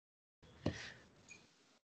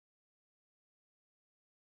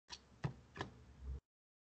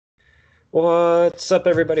What's up,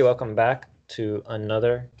 everybody? Welcome back to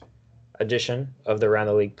another edition of the Around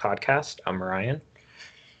the League podcast. I'm Ryan,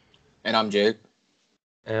 And I'm Jake.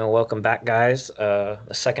 and welcome back, guys. The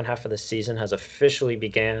second half of the season has officially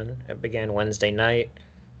began. It began Wednesday night.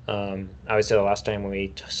 Obviously, the last time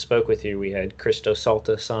we spoke with you, we had Christos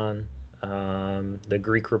Saltis on, the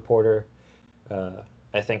Greek reporter. Uh,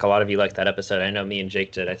 I think a lot of you liked that episode. I know me and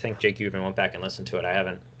Jake did. I think Jake, you even went back and listened to it. I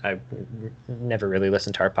haven't. I've never really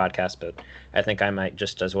listened to our podcast, but I think I might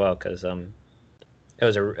just as well because it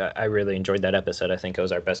was I really enjoyed that episode. I think it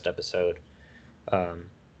was our best episode um,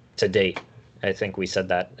 to date. I think we said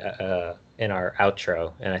that in our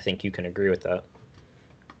outro, and I think you can agree with that.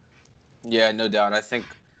 Yeah, no doubt. I think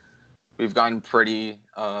we've gotten pretty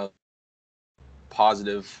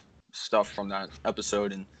positive stuff from that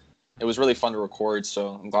episode, and it was really fun to record.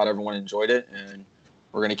 So I'm glad everyone enjoyed it, and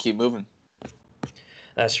we're gonna keep moving.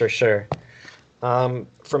 That's for sure.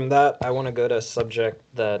 From that, I want to go to a subject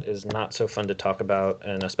that is not so fun to talk about,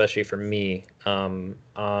 and especially for me. On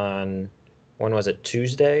when was it,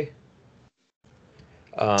 Tuesday?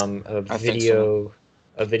 A I think so.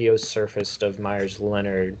 video surfaced of Myers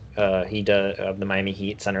Leonard. He does of the Miami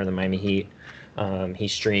Heat, center of the Miami Heat. He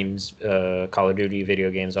streams Call of Duty video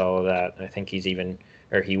games, all of that. I think he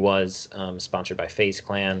was sponsored by FaZe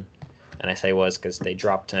Clan, and I say was because they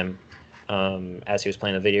dropped him as he was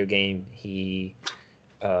playing the video game. He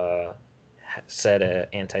uh, said an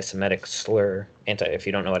anti-Semitic slur. If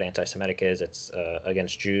you don't know what anti-Semitic is, it's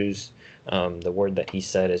against Jews. The word that he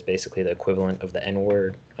said is basically the equivalent of the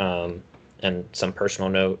N-word. And some personal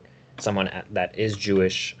note, someone that is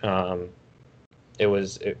Jewish, it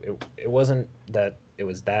wasn't that it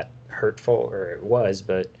was that hurtful, or it was,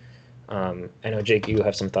 but I know, Jake, you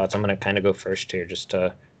have some thoughts. I'm going to kind of go first here just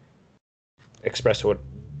to express what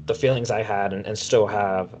the feelings I had and still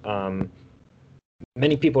have.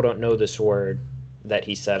 Many people don't know this word that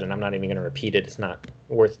he said, and I'm not even going to repeat it. It's not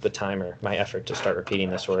worth the time or my effort to start repeating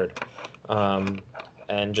this word.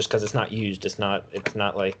 And just because it's not used, it's not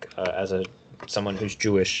like as a someone who's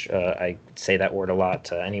Jewish, I say that word a lot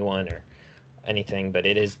to anyone or anything, but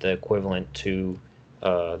it is the equivalent to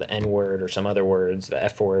the N word or some other words, the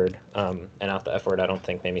F word, and not the F word. I don't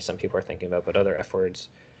think maybe some people are thinking about, but other F words.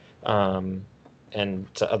 Um,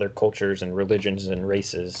 and to other cultures and religions and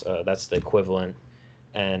races, that's the equivalent.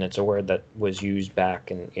 And it's a word that was used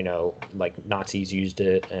back, and like Nazis used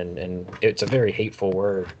it, and it's a very hateful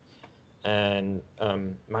word. And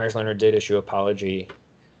Myers Leonard did issue an apology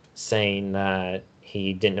saying that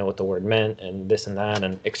he didn't know what the word meant and this and that.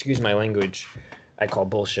 And excuse my language, I call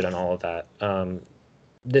bullshit on all of that.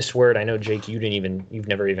 This word, I know, Jake, you've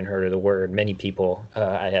never even heard of the word. Many people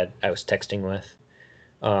I was texting with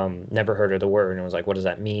never heard of the word and was like, what does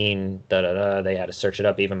that mean? Da da da. They had to search it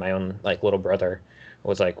up. Even my own like little brother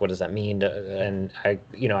was like, what does that mean? And I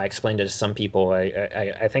explained it to some people.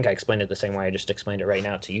 I think I explained it the same way I just explained it right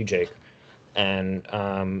now to you, Jake. And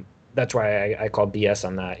that's why I call BS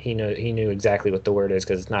on that. He knew exactly what the word is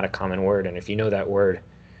because it's not a common word. And if you know that word,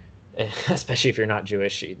 especially if you're not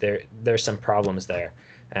Jewish, there's some problems there.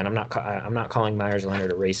 And I'm not calling Myers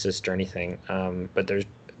Leonard a racist or anything, but there's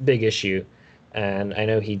big issue. And I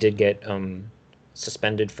know he did get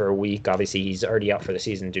suspended for a week. Obviously, he's already out for the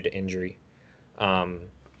season due to injury. Um,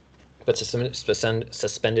 but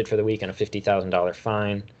suspended for the week and a $50,000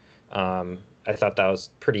 fine. I thought that was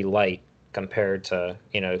pretty light compared to,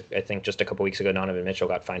 I think just a couple weeks ago, Donovan Mitchell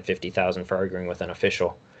got fined 50,000 for arguing with an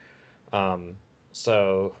official. Um,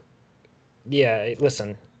 so yeah,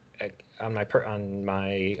 listen, on my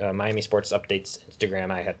Miami Sports Updates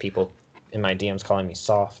Instagram, I had people in my DMs calling me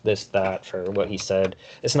soft, this, that, for what he said.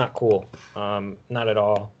 It's not cool, not at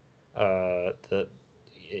all. The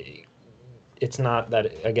it's not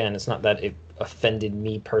that, again, it's not that it offended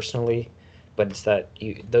me personally, but it's that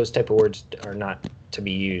those type of words are not to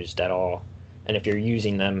be used at all. And if you're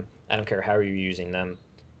using them, I don't care how you're using them.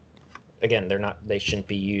 Again, they shouldn't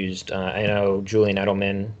be used. I know Julian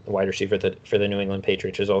Edelman, the wide receiver for the New England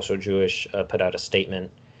Patriots, is also Jewish. Put out a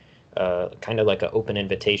statement, kind of like an open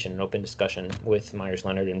invitation, an open discussion with Myers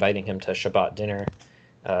Leonard, inviting him to Shabbat dinner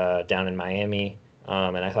down in Miami.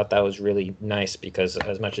 And I thought that was really nice because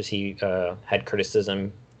as much as he had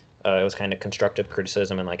criticism, it was kind of constructive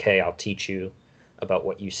criticism and like, hey, I'll teach you about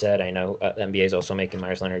what you said. I know the NBA is also making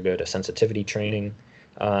Myers Leonard go to sensitivity training.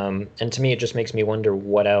 And to me, it just makes me wonder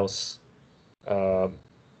what else uh,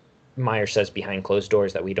 Meyer says behind closed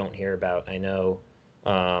doors that we don't hear about. I know,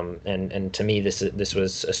 and to me, this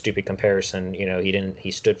was a stupid comparison.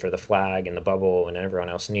 He stood for the flag in the bubble, and everyone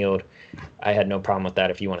else kneeled. I had no problem with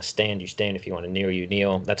that. If you want to stand, you stand. If you want to kneel, you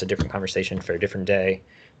kneel. That's a different conversation for a different day.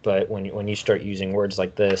 But when you start using words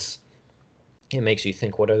like this, it makes you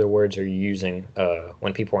think, what other words are you using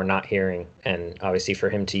when people are not hearing? And obviously, for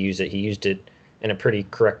him to use it, he used it in a pretty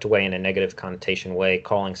correct way, in a negative connotation way,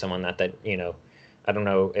 calling someone that I don't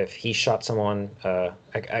know if he shot someone. To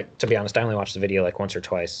be honest, I only watched the video like once or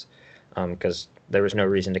twice because there was no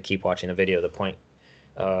reason to keep watching the video.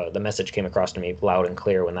 The message came across to me loud and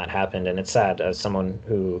clear when that happened, and it's sad as someone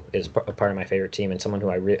who is a part of my favorite team and someone who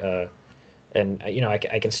and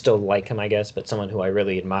I can still like him, I guess, but someone who I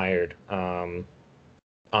really admired on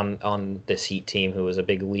this Heat team, who was a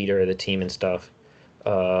big leader of the team and stuff,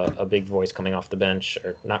 a big voice coming off the bench,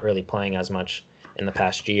 or not really playing as much in the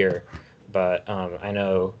past year, but I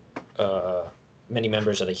know many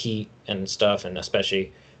members of the Heat and stuff, and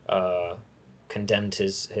especially condemned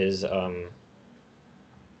his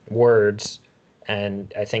words,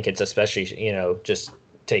 and I think it's especially just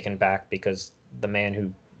taken back because the man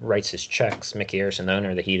who writes his checks, Mickey Harrison, the owner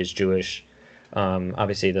of the Heat, is Jewish.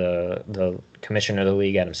 Obviously, the commissioner of the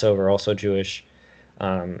league, Adam Silver, also Jewish.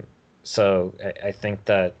 So I think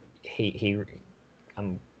that he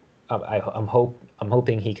I'm I'm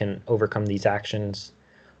hoping he can overcome these actions.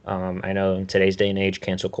 I know in today's day and age,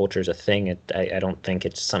 cancel culture is a thing. I don't think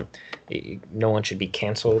no one should be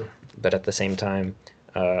canceled, but at the same time,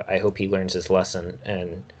 I hope he learns his lesson.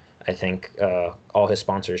 And I think all his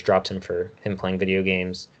sponsors dropped him for him playing video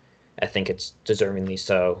games. I think it's deservingly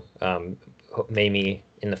so. Maybe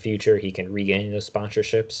in the future he can regain those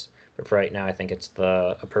sponsorships, but for right now, I think it's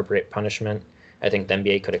the appropriate punishment. I think the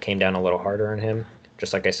NBA could have came down a little harder on him,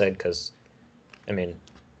 just like I said, because I mean,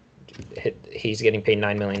 he's getting paid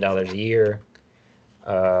 $9 million a year.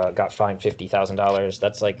 Got fined $50,000.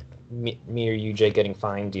 That's like me or you, Jake, getting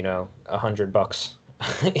fined, $100.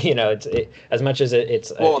 As much as Well, it's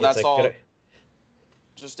that's like all. good.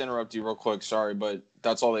 Just to interrupt you real quick, sorry, but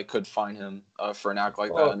that's all they could fine him for an act like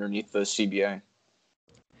that Well, underneath the CBA.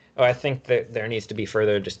 oh, I think that there needs to be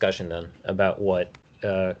further discussion then about what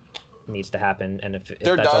needs to happen, and if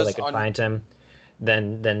There that's all they does could find him,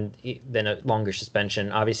 then a longer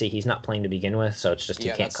suspension. Obviously, he's not playing to begin with, so it's just he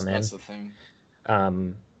Yeah, can't that's come in. the thing.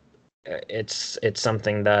 Um, it's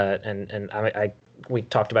something that, and I we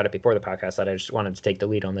talked about it before the podcast, that I just wanted to take the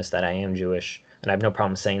lead on this, that I am Jewish, and I have no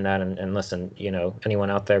problem saying that. And listen,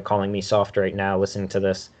 anyone out there calling me soft right now listening to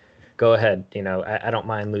this, go ahead. I don't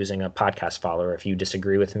mind losing a podcast follower if you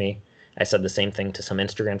disagree with me. I said the same thing to some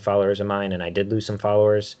Instagram followers of mine, and I did lose some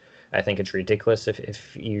followers. I think it's ridiculous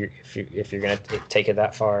if you're gonna take it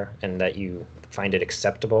that far, and that you find it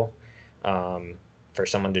acceptable for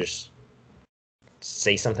someone to just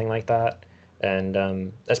say something like that.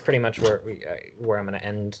 And that's pretty much where I'm going to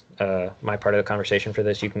end my part of the conversation for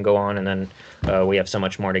this. You can go on, and then we have so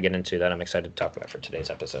much more to get into that I'm excited to talk about for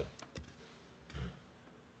today's episode.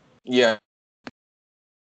 Yeah.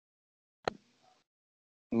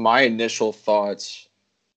 My initial thoughts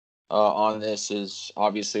on this is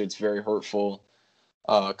obviously it's very hurtful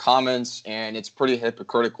comments, and it's pretty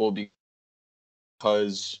hypocritical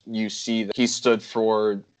because you see that he stood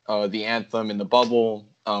for the anthem in the bubble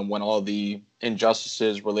when all the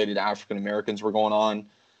injustices related to African Americans were going on.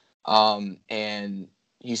 And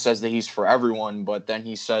he says that he's for everyone, but then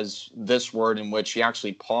he says this word in which he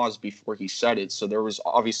actually paused before he said it. So there was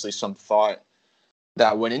obviously some thought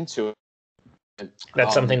that went into it.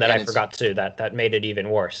 That's something that I forgot too. That made it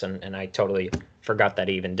even worse, and I totally forgot that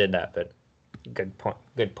he even did that. But good point.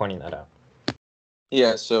 Good pointing that out.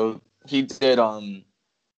 Yeah. So he did.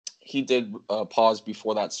 He did pause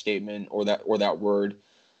before that statement or that word.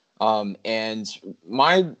 And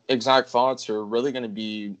my exact thoughts are really going to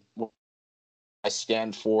be what I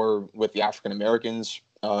stand for with the African Americans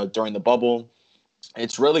during the bubble.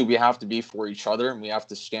 It's really, we have to be for each other, and we have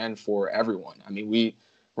to stand for everyone. I mean,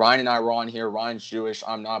 Ryan and I were on here. Ryan's Jewish,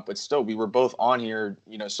 I'm not, but still, we were both on here,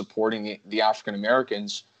 supporting the African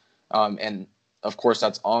Americans. And of course,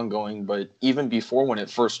 that's ongoing. But even before, when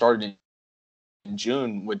it first started in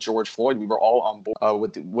June with George Floyd, we were all on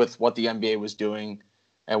board with what the NBA was doing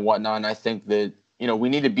and whatnot. And I think that, we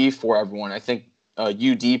need to be for everyone. I think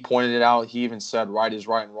UD pointed it out. He even said right is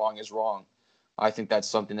right and wrong is wrong. I think that's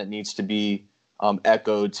something that needs to be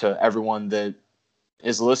echoed to everyone that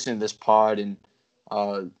is listening to this pod. And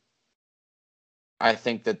I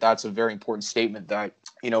think that that's a very important statement that,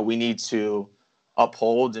 we need to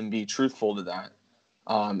uphold and be truthful to that.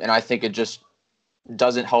 And I think it just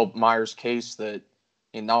doesn't help Meyers' case that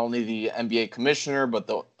not only the NBA commissioner, but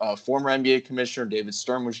the former NBA commissioner, David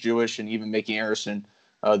Stern, was Jewish, and even Mickey Harrison,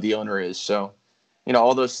 the owner, is. So,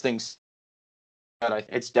 all those things,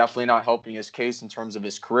 it's definitely not helping his case in terms of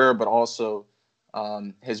his career, but also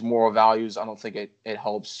his moral values. I don't think it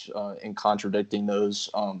helps in contradicting those,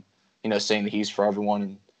 saying that he's for everyone.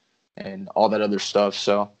 And and all that other stuff.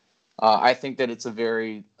 So I think that it's a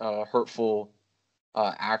very hurtful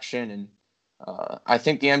action, and I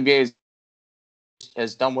think the NBA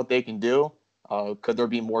has done what they can do. Could there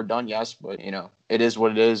be more done? Yes, but it is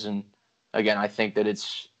what it is, and again, I think that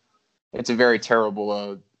it's a very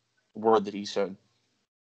terrible word that he said.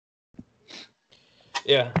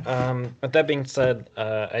 Yeah. With that being said,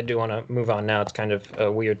 I do want to move on now. It's kind of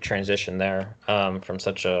a weird transition there from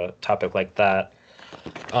such a topic like that.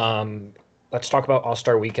 Um, let's talk about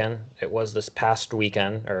All-Star Weekend. It was this past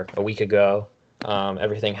weekend or a week ago.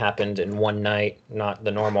 Everything happened in one night, not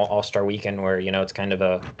the normal All-Star Weekend where it's kind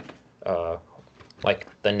of uh, like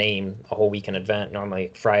the name, a whole weekend event.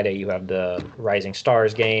 Normally Friday you have the Rising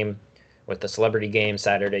Stars game with the celebrity game.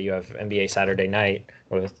 Saturday you have NBA Saturday Night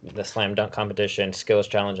with the slam dunk competition, skills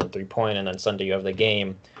challenge, and 3-point, and then Sunday you have the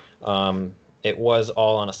game. It was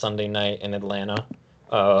all on a Sunday night in Atlanta.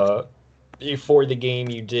 Before the game,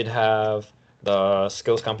 you did have the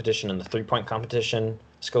skills competition and the 3-point competition.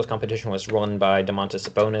 Skills competition was run by Domantas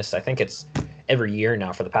Sabonis. I think it's every year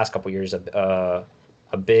now for the past couple years. A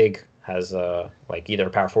big has like either a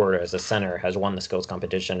power forward or as a center has won the skills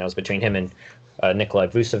competition. It was between him and Nikola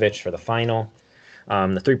Vucevic for the final.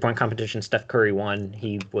 The 3-point competition, Steph Curry won.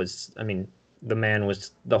 The man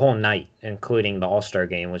was the whole night, including the All-Star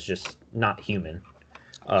game, was just not human.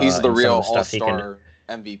 He's the And some real of the stuff he can. All-Star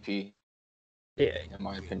MVP, Yeah, in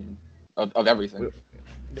my opinion, of everything.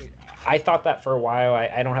 I thought that for a while.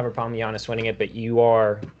 I don't have a problem Giannis winning it, but you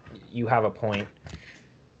have a point.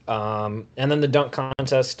 And then the dunk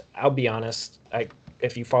contest. I'll be honest.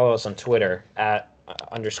 If you follow us on Twitter at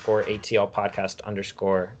underscore ATL podcast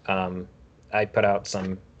underscore, I put out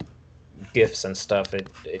some gifs and stuff. It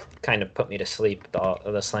kind of put me to sleep.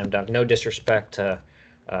 The slam dunk. No disrespect to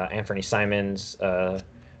Anthony Simons,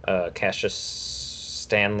 Cassius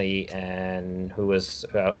Stanley, and who was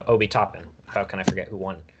Obi Toppin. How can I forget who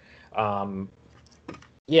won?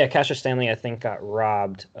 Yeah, Cassius Stanley, I think, got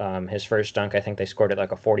robbed. His first dunk, I think they scored it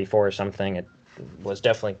like a 44 or something. It was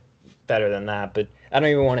definitely better than that. But I don't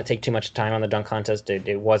even want to take too much time on the dunk contest.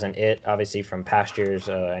 It wasn't it, obviously, from past years.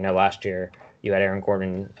 I know last year you had Aaron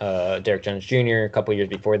Gordon, Derek Jones Jr. A couple years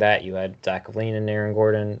before that, you had Zach LaVine and Aaron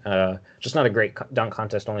Gordon. Just not a great dunk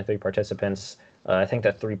contest, only 3 participants. I think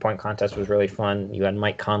that 3-point contest was really fun. You had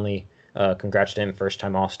Mike Conley. Congrats to him,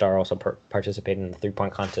 first-time All-Star, also participated in the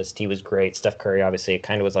 3-point contest. He was great. Steph Curry, obviously, it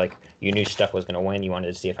kind of was like you knew Steph was going to win. You wanted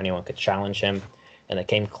to see if anyone could challenge him, and it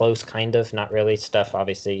came close, kind of, not really. Steph,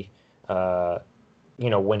 obviously,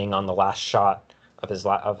 winning on the last shot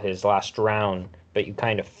of his last round, but you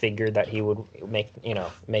kind of figured that he would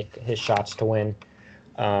make his shots to win.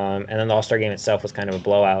 And then the All-Star game itself was kind of a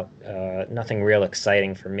blowout. Nothing real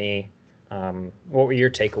exciting for me. What were your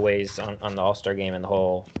takeaways on the All-Star game and the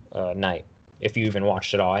whole night, if you even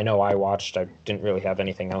watched it all? I know I watched. I didn't really have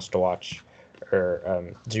anything else to watch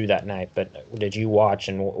or do that night, but did you watch,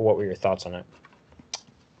 and what were your thoughts on it?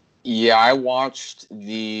 Yeah, I watched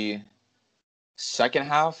the second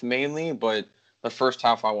half mainly, but the first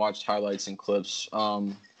half I watched highlights and clips.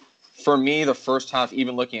 For me, the first half,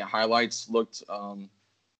 even looking at highlights, looked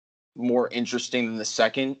more interesting than the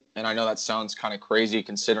second. And I know that sounds kind of crazy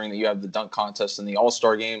considering that you have the dunk contest and the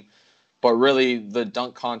All-Star game. But really, the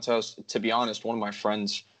dunk contest, to be honest, one of my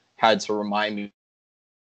friends had to remind me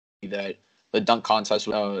that the dunk contest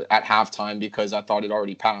was at halftime because I thought it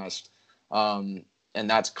already passed. And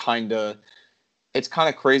that's it's kind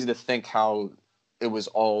of crazy to think how it was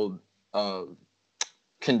all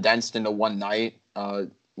condensed into one night.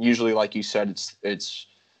 Usually, like you said, it's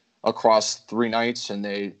across 3 nights, and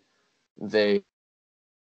they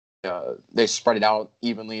spread it out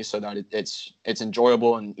evenly so that it's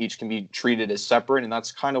enjoyable and each can be treated as separate. And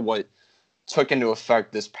that's kind of what took into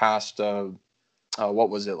effect this past what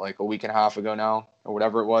was it, like a week and a half ago now, or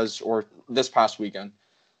whatever it was, or this past weekend.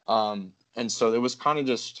 And so it was kind of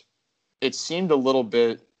just, it seemed a little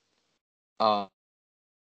bit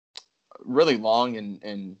really long,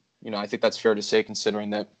 and I think that's fair to say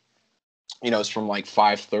considering that it's from like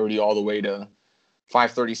 5:30 all the way to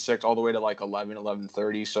 5:36 all the way to like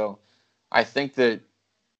 11:30. So I think that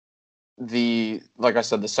like I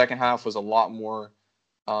said, the second half was a lot more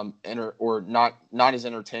not as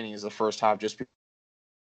entertaining as the first half, just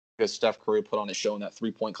because Steph Curry put on a show in that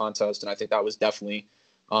 3-point contest, and I think that was definitely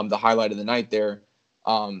the highlight of the night there.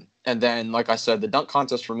 And then, like I said, the dunk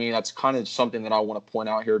contest for me, that's kind of something that I want to point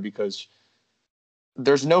out here because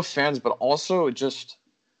there's no fans, but also just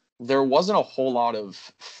there wasn't a whole lot of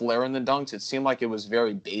flair in the dunks. It seemed like it was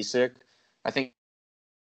very basic. I think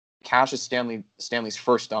Cassius Stanley's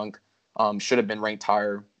first dunk should have been ranked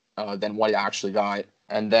higher than what it actually got.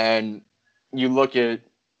 And then you look at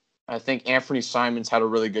I think Anthony Simons had a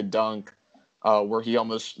really good dunk where he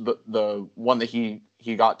almost the one that he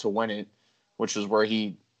got to win it, which is where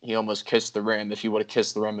he almost kissed the rim. If he would have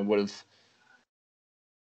kissed the rim, it would have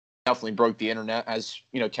definitely broke the internet, as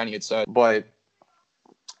Kenny had said. But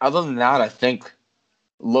other than that, I think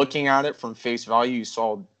looking at it from face value, you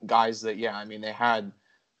saw guys that, yeah, I mean, they had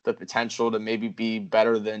the potential to maybe be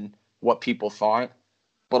better than what people thought.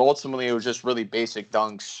 But ultimately, it was just really basic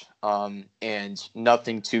dunks and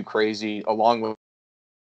nothing too crazy, along with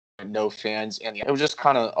no fans. And it was just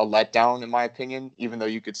kind of a letdown, in my opinion, even though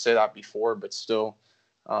you could say that before. But still,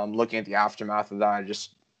 looking at the aftermath of that, I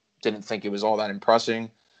just didn't think it was all that impressive.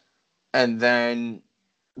 And then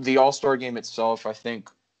the All-Star game itself,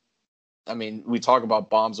 I mean, we talk about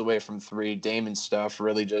bombs away from three, Dame and Steph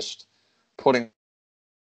really just putting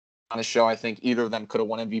on a show. I think either of them could have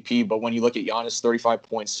won MVP, but when you look at Giannis, 35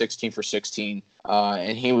 points, 16 for 16,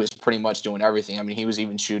 and he was pretty much doing everything. I mean, he was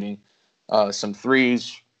even shooting some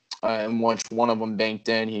threes, and once one of them banked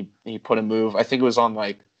in, he put a move. I think it was on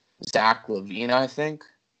like Zach LaVine. I think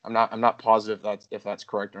I'm not positive if that's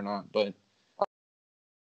correct or not, but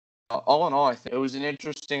all in all, I think it was an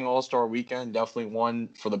interesting All-Star weekend. Definitely one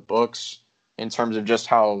for the books in terms of just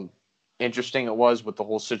how interesting it was with the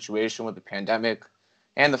whole situation with the pandemic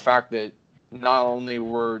and the fact that not only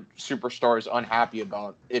were superstars unhappy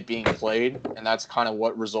about it being played, and that's kind of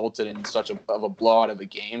what resulted in such of a blowout of a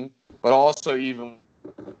game, but also even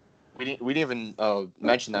we didn't even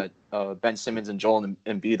mention that Ben Simmons and Joel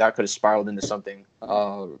Embiid, that could have spiraled into something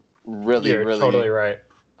You're totally right.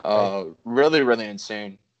 really, really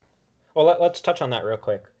insane. Well, let's touch on that real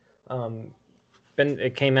quick.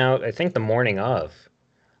 It came out, I think, the morning of.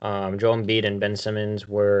 Joel Embiid and Ben Simmons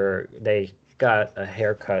they got a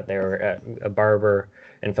haircut. They were at a barber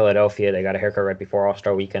in Philadelphia. They got a haircut right before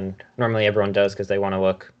All-Star Weekend. Normally everyone does because they want to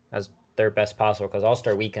look as their best possible. Because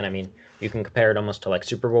All-Star Weekend, I mean, you can compare it almost to like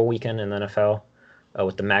Super Bowl weekend in the NFL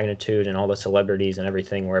with the magnitude and all the celebrities and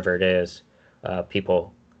everything, wherever it is.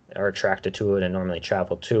 People are attracted to it and normally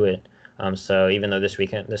travel to it. So even though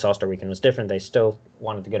this All-Star Weekend was different, they still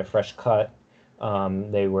wanted to get a fresh cut.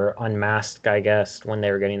 They were unmasked, I guess, when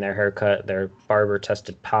they were getting their haircut. Their barber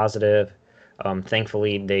tested positive.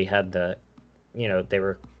 Thankfully, they had they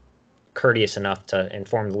were courteous enough to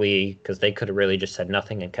inform the league because they could have really just said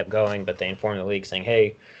nothing and kept going, but they informed the league saying,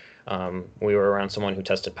 hey, we were around someone who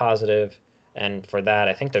tested positive. And for that,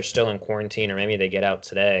 I think they're still in quarantine or maybe they get out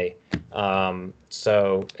today. And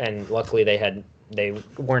luckily they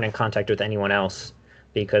weren't in contact with anyone else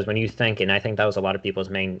because when you think, and I think that was a lot of people's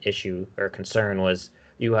main issue or concern was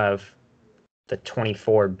you have the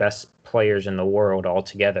 24 best players in the world all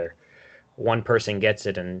together. One person gets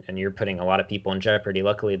it and you're putting a lot of people in jeopardy.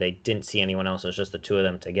 Luckily, they didn't see anyone else. It was just the two of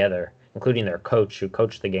them together, including their coach who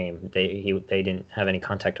coached the game. They didn't have any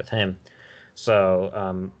contact with him.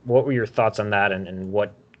 So what were your thoughts on that and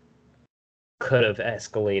what could have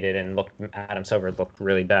escalated and Adam Silver looked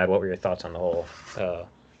really bad? What were your thoughts on the whole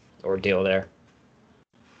ordeal there?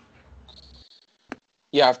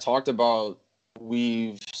 Yeah,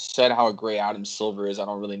 we've said how great Adam Silver is. I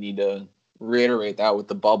don't really need to reiterate that with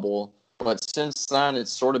the bubble. But since then,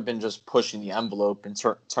 it's sort of been just pushing the envelope in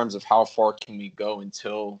terms of how far can we go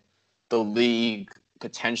until the league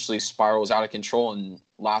potentially spirals out of control. And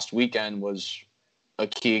last weekend was a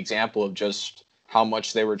key example of just how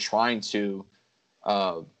much they were trying to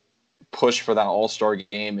push for that All-Star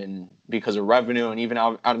game. And because of revenue, and even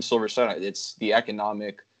Adam Silver said it's the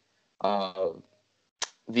economic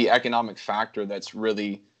factor that's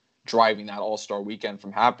really driving that All-Star weekend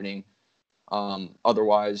from happening.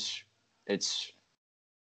 Otherwise, it's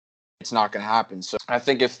not going to happen. So I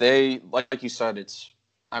think if they, like you said,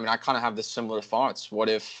 I kind of have the similar thoughts. What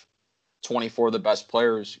if 24 of the best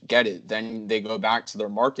players get it? Then they go back to their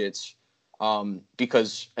markets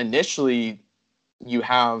because initially you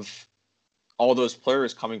have all those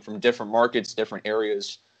players coming from different markets, different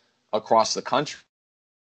areas across the country.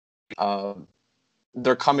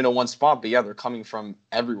 They're coming to one spot, but yeah, they're coming from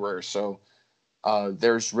everywhere. So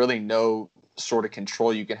there's really no sort of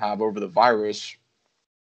control you can have over the virus.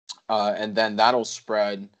 And then that'll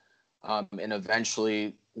spread. And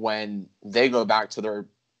eventually when they go back to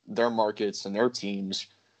their markets and their teams,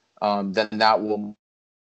 then that will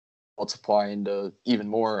multiply into even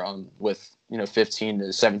more with 15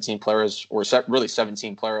 to 17 players or really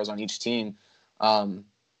 17 players on each team. And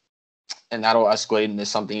that'll escalate into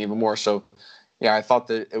something even more. So yeah, I thought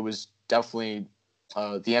that it was definitely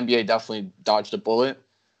the NBA definitely dodged a bullet,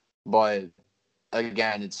 but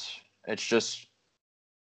again, it's just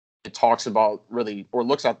it talks about really or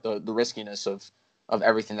looks at the riskiness of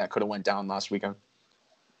everything that could have went down last weekend.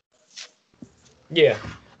 Yeah,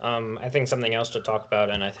 I think something else to talk about,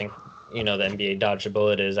 and I think, the NBA dodged a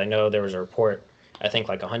bullet, is I know there was a report, I think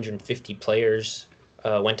like 150 players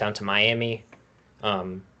went down to Miami.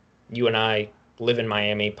 Um, you and I live in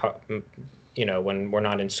Miami, when we're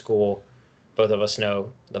not in school. Both of us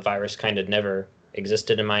know the virus kind of never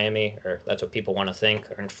existed in Miami, or that's what people want to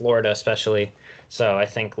think, or in Florida especially. So I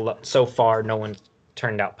think so far no one's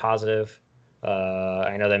turned out positive.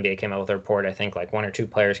 I know the NBA came out with a report. I think like one or two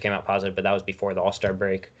players came out positive, but that was before the All Star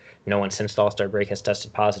break. No one since the All Star break has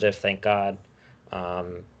tested positive, thank God.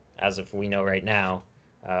 Um, as of we know right now,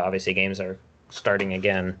 obviously games are starting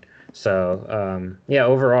again. So yeah,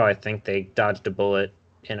 overall, I think they dodged a bullet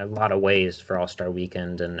in a lot of ways for All Star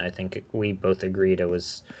Weekend, and I think we both agreed it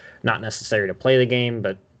was not necessary to play the game,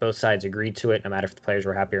 but both sides agreed to it. No matter if the players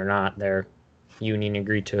were happy or not, their union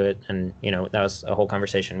agreed to it, and that was a whole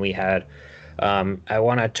conversation we had. I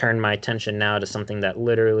want to turn my attention now to something that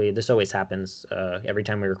literally this always happens every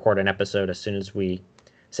time we record an episode. As soon as we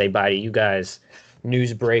say bye to you guys,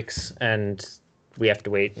 news breaks, and we have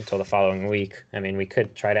to wait until the following week. I mean, we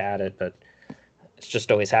could try to add it, but it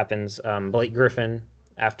just always happens. Blake Griffin,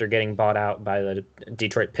 after getting bought out by the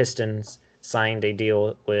Detroit Pistons, signed a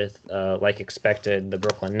deal with, like expected, the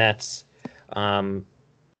Brooklyn Nets. Um,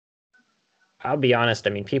 I'll be honest.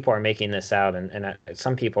 I mean, people are making this out, and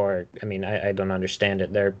some people are. I mean, I don't understand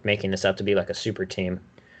it. They're making this out to be like a super team.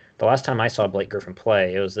 The last time I saw Blake Griffin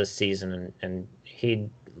play, it was this season, and he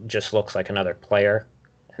just looks like another player,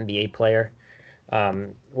 NBA player.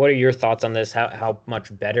 What are your thoughts on this? How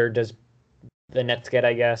much better does the Nets get,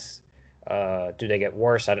 I guess? Do they get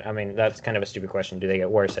worse? I mean, that's kind of a stupid question. Do they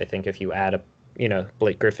get worse? I think if you add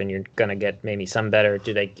Blake Griffin, you're gonna get maybe some better.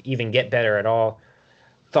 Do they even get better at all?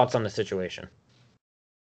 Thoughts on the situation?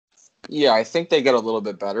 Yeah, I think they get a little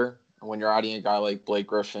bit better when you're adding a guy like Blake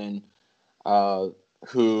Griffin, uh,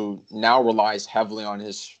 who now relies heavily on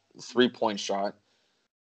his 3-point shot.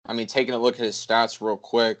 I mean, taking a look at his stats real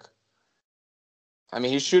quick, I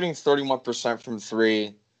mean, he's shooting 31% from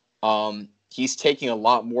three. He's taking a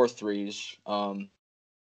lot more threes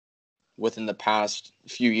within the past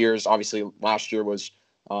few years. Obviously, last year was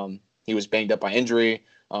he was banged up by injury.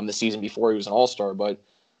 The season before he was an All-Star, but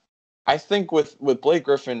I think with Blake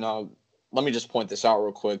Griffin, let me just point this out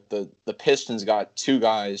real quick. The Pistons got two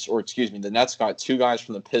guys, or excuse me, the Nets got two guys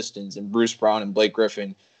from the Pistons, and Bruce Brown and Blake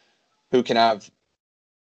Griffin, who can have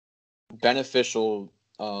beneficial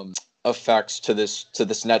effects to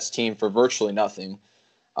this Nets team for virtually nothing.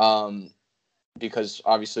 Um, because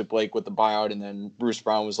obviously Blake with the buyout, and then Bruce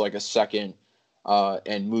Brown was like a second,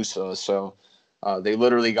 and Musa. So they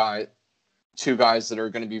literally got two guys that are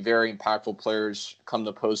going to be very impactful players come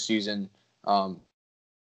the postseason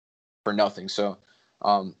for nothing. So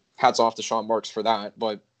hats off to Sean Marks for that.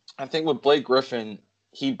 But I think with Blake Griffin,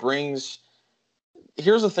 he brings.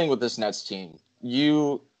 Here's the thing with this Nets team: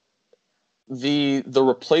 the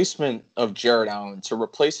replacement of Jared Allen to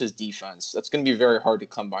replace his defense. That's going to be very hard to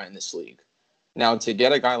come by in this league. Now, to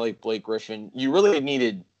get a guy like Blake Griffin, you really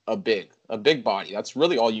needed a big body. That's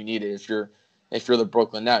really all you needed if you're the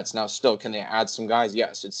Brooklyn Nets. Now, still, can they add some guys?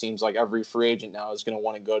 Yes. It seems like every free agent now is going to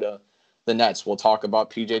want to go to the Nets. We'll talk about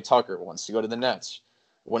PJ Tucker wants to go to the Nets.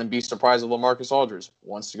 Wouldn't be surprised if LaMarcus Aldridge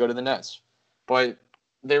wants to go to the Nets. But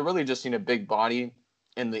they really just need a big body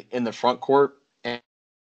in the front court. And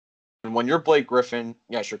when you're Blake Griffin,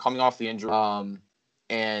 yes, you're coming off the injury,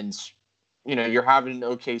 and you're having an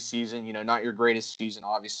okay season. Not your greatest season,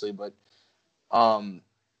 obviously, but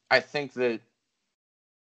I think that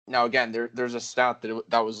now again there's a stat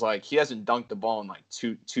that was like he hasn't dunked the ball in like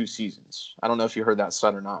two seasons. I don't know if you heard that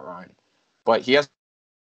stat or not, Ryan, but he hasn't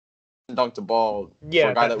dunked the ball for Yeah,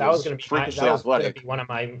 a guy that that was was gonna be freakishly athletic. one of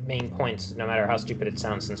my main points. No matter how stupid it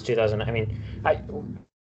sounds, since 2000. I mean,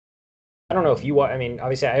 I don't know if you. I mean,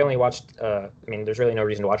 obviously, I only watched. I mean, there's really no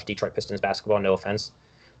reason to watch Detroit Pistons basketball. No offense.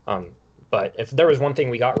 But if there was one thing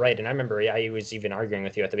we got right, and I remember I was even arguing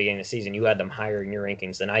with you at the beginning of the season, you had them higher in your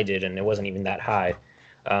rankings than I did, and it wasn't even that high.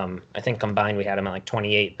 I think combined we had them at like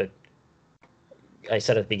 28, but I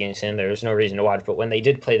said at the beginning of the season there was no reason to watch. But when they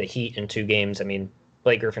did play the Heat in 2 games, I mean,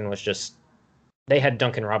 Blake Griffin was just. They had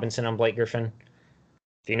Duncan Robinson on Blake Griffin.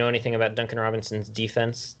 If you know anything about Duncan Robinson's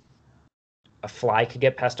defense, a fly could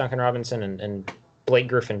get past Duncan Robinson, and Blake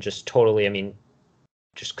Griffin just totally, I mean,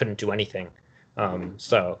 just couldn't do anything.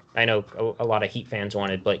 So I know a lot of Heat fans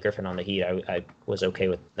wanted Blake Griffin on the Heat. I was okay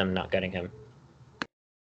with them not getting him.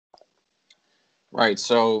 Right.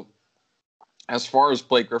 So as far as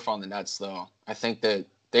Blake Griffin on the Nets, though, I think that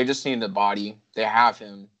they just need the body. They have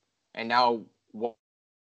him, and now what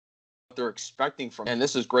they're expecting from, and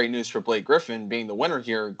this is great news for Blake Griffin being the winner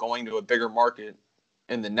here, going to a bigger market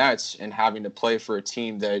in the Nets and having to play for a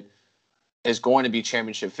team that is going to be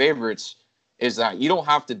championship favorites is that you don't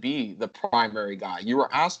have to be the primary guy. You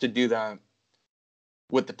were asked to do that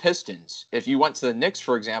with the Pistons. If you went to the Knicks,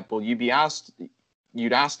 for example, you'd asked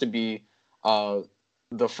to be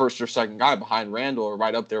the first or second guy behind Randall or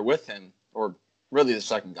right up there with him, or really the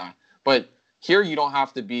second guy. But here you don't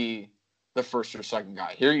have to be the first or second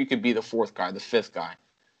guy. Here you could be the fourth guy, the fifth guy.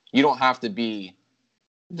 You don't have to be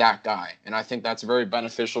that guy. And I think that's very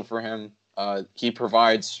beneficial for him. He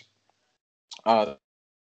provides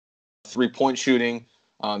three-point shooting,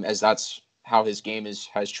 as that's how his game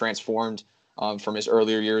has transformed from his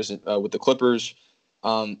earlier years with the Clippers.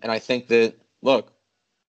 And I think that, look,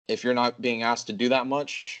 if you're not being asked to do that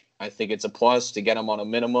much, I think it's a plus to get him on a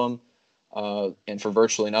minimum. And for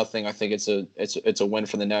virtually nothing, I think it's a win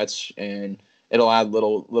for the Nets, and it'll add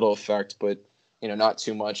little effect, but not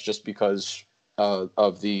too much, just because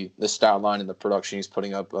of the stat line and the production he's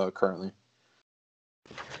putting up currently.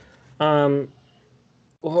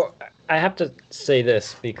 Well, I have to say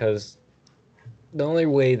this, because the only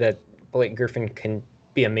way that Blake Griffin can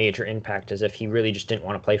be a major impact is if he really just didn't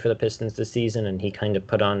want to play for the Pistons this season, and he kind of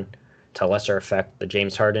put on, to lesser effect, the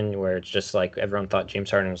James Harden, where it's just like everyone thought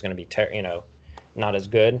James Harden was going to be not as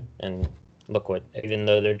good, and look what, even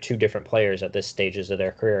though they're two different players at this stages of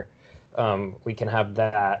their career, we can have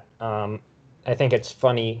that. I think it's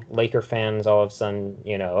funny, Laker fans all of a sudden,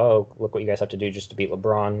 oh, look what you guys have to do just to beat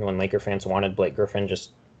LeBron, when Laker fans wanted Blake Griffin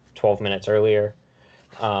just 12 minutes earlier.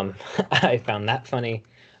 I found that funny.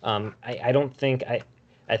 I don't think,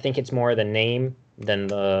 I think it's more the name than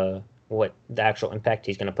the actual impact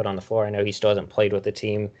he's going to put on the floor. I know he still hasn't played with the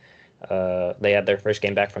team. They had their first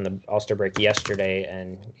game back from the All-Star break yesterday,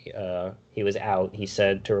 and he was out. He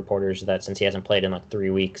said to reporters that since he hasn't played in like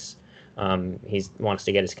 3 weeks, he wants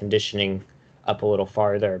to get his conditioning up a little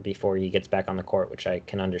farther before he gets back on the court, which I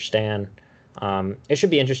can understand. It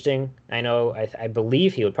should be interesting. I know, I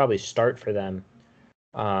believe he would probably start for them.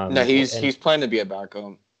 No, he's planning to be a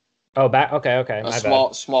backup. Oh, back. Okay.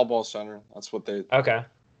 A small ball center. That's what they. Okay.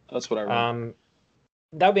 That's what I read.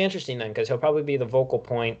 That would be interesting then, because he'll probably be the vocal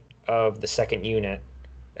point of the second unit.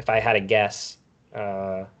 If I had a guess,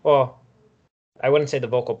 well, I wouldn't say the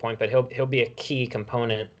vocal point, but he'll be a key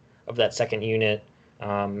component of that second unit.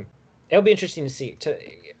 It'll be interesting to see.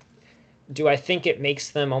 Do I think it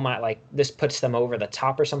makes them, this puts them over the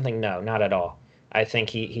top or something? No, not at all. I think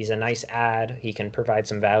he's a nice add. He can provide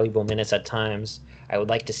some valuable minutes at times. I would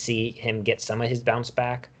like to see him get some of his bounce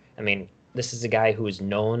back. I mean, this is a guy who is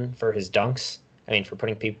known for his dunks. I mean, for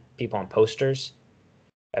putting people on posters.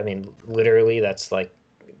 I mean, literally, that's like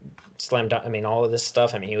slam dunk. I mean, all of this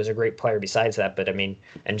stuff. I mean, he was a great player besides that. But I mean,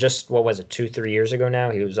 and just, what was it, 2-3 years ago now,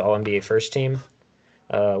 he was All NBA first team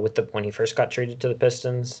when he first got traded to the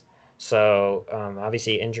Pistons. So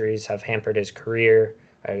obviously injuries have hampered his career.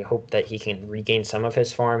 I hope that he can regain some of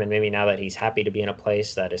his form, and maybe now that he's happy to be in a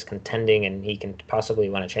place that is contending and he can possibly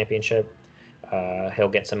win a championship, he'll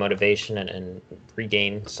get some motivation and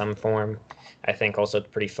regain some form. I think also it's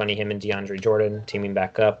pretty funny, him and DeAndre Jordan teaming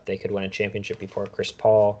back up. They could win a championship before Chris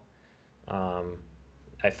Paul.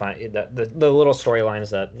 I find the little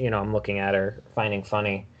storylines that I'm looking at are finding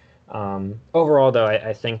funny. Overall, though,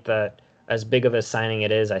 I think that as big of a signing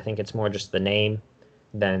it is, I think it's more just the name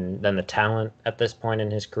than the talent at this point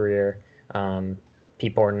in his career.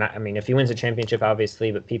 People are not. I mean, if he wins a championship,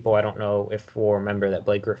 obviously, but people, I don't know if will remember that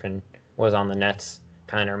Blake Griffin was on the Nets.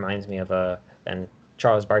 Kind of reminds me of and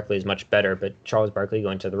Charles Barkley is much better, but Charles Barkley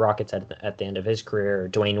going to the Rockets at the end of his career, or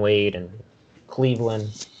Dwayne Wade and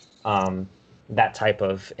Cleveland, that type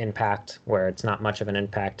of impact where it's not much of an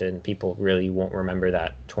impact and people really won't remember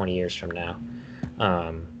that 20 years from now.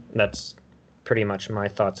 That's pretty much my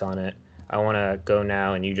thoughts on it. I want to go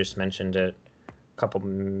now, and you just mentioned it a couple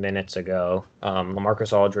minutes ago.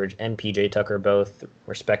 LaMarcus Aldridge and PJ Tucker, both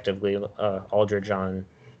respectively. Aldridge on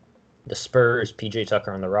the Spurs, PJ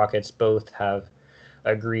Tucker on the Rockets, both have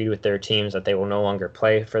agreed with their teams that they will no longer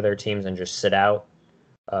play for their teams and just sit out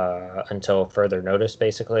until further notice,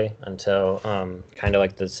 basically, until kind of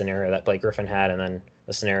like the scenario that Blake Griffin had, and then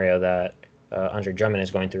the scenario that Andre Drummond is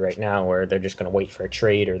going through right now, where they're just going to wait for a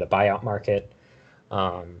trade or the buyout market.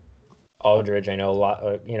 Aldridge, I know a lot,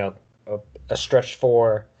 a stretch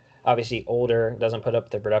four, obviously older, doesn't put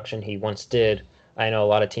up the production he once did. I know a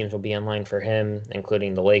lot of teams will be in line for him,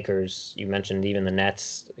 including the Lakers. You mentioned even the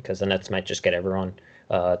Nets, because the Nets might just get everyone.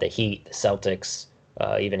 The Heat, the Celtics,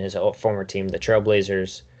 even his former team, the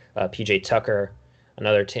Trailblazers, PJ Tucker,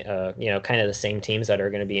 another team, kind of the same teams that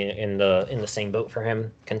are going to be in the same boat for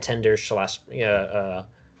him. Contenders,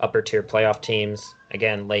 upper tier playoff teams.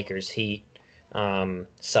 Again, Lakers, Heat,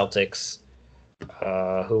 Celtics,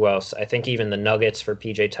 Who else? I think even the Nuggets for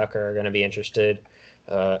PJ Tucker are going to be interested.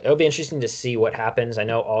 It'll be interesting to see what happens. I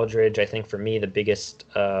know Aldridge. I think for me the biggest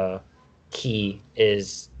key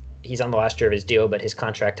is he's on the last year of his deal, but his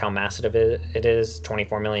contract, how massive it is,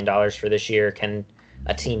 $24 million for this year. Can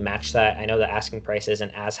a team match that? I know the asking price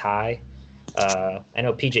isn't as high. I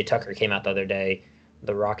know PJ Tucker came out the other day.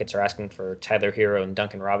 The Rockets are asking for Tyler Hero and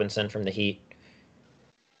Duncan Robinson from the Heat.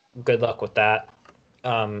 Good luck with that.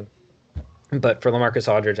 Um, but for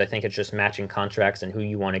LaMarcus Aldridge, I think it's just matching contracts and who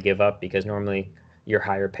you want to give up because normally your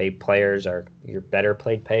higher paid players are your better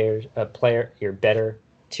played players, your better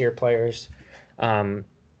tier players.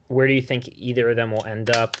 Where do you think either of them will end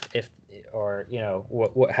up if, or,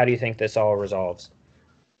 how do you think this all resolves?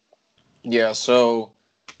 Yeah, so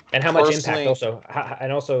And how much impact personally, also,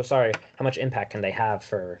 and also, sorry, how much impact can they have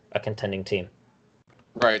for a contending team?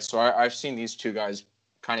 right. So I've seen these two guys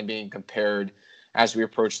kind of being compared as we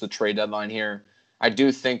approach the trade deadline here. I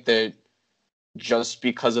do think that just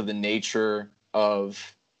because of the nature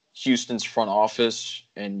of Houston's front office,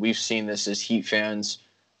 and we've seen this as Heat fans,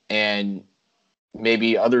 and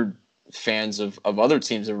maybe other fans of other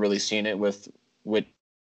teams have really seen it with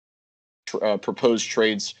proposed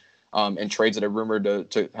trades and trades that are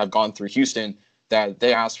rumored to have gone through Houston, that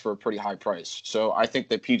they asked for a pretty high price. So I think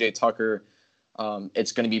that PJ Tucker,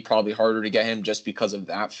 it's going to be probably harder to get him just because of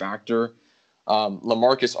that factor.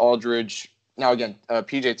 LaMarcus Aldridge. Now, again,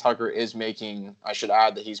 PJ Tucker is making, I should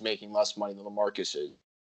add that he's making less money than LaMarcus is.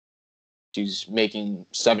 He's making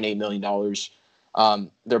 $7-8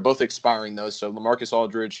 million. They're both expiring, though. So LaMarcus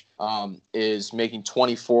Aldridge is making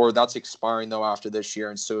 24. That's expiring, though, after this year,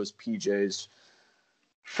 and so is PJ's.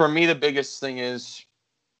 For me, the biggest thing is,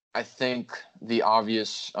 I think the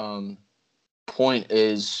obvious point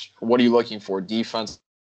is, what are you looking for, defense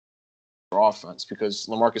or offense? Because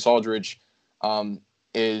LaMarcus Aldridge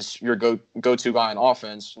is your go-to guy on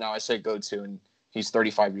offense. Now, I say go-to, and he's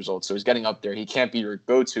 35 years old, so he's getting up there. He can't be your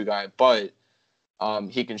go-to guy, but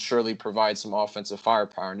he can surely provide some offensive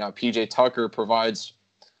firepower. Now, PJ Tucker provides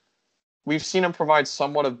 – we've seen him provide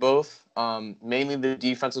somewhat of both, mainly the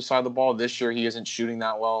defensive side of the ball. This year, he isn't shooting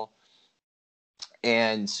that well.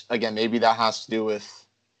 And, again, maybe that has to do with,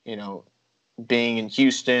 being in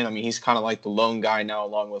Houston. I mean, he's kind of like the lone guy now,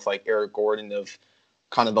 along with, like, Eric Gordon, of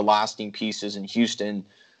kind of the lasting pieces in Houston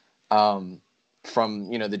from,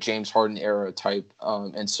 the James Harden era type.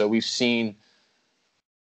 And so we've seen –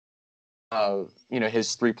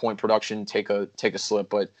 his 3-point production take a slip.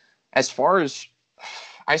 But as far as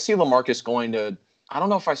I see LaMarcus going to, I don't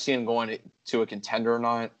know if I see him going to a contender or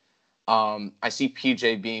not. I see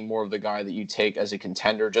PJ being more of the guy that you take as a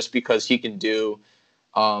contender just because he can do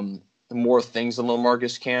more things than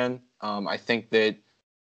LaMarcus can. I think that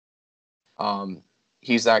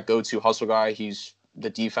he's that go-to hustle guy. He's the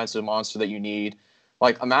defensive monster that you need.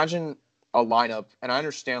 Like, imagine a lineup, and I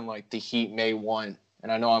understand, like, the Heat may want,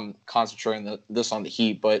 and I know I'm concentrating this on the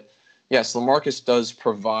Heat, but yes, LaMarcus does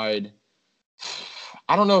provide.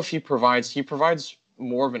 I don't know if he provides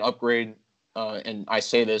more of an upgrade, and I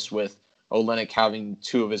say this with Olynyk having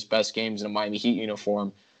 2 of his best games in a Miami Heat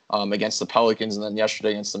uniform against the Pelicans, and then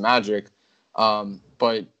yesterday against the Magic.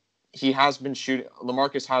 But he has been shooting.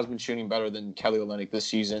 LaMarcus has been shooting better than Kelly Olynyk this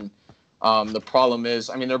season. The problem is,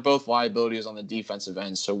 I mean, they're both liabilities on the defensive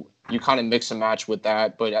end, so you kind of mix and match with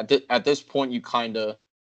that. But at this point, you kind of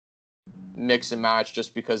mix and match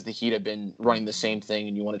just because the Heat have been running the same thing,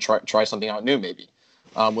 and you want to try something out new, maybe.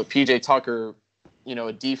 With PJ Tucker,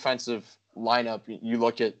 a defensive lineup. You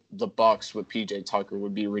look at the Bucks with PJ Tucker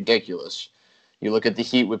would be ridiculous. You look at the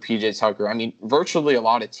Heat with PJ Tucker. I mean, virtually a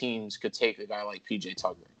lot of teams could take a guy like PJ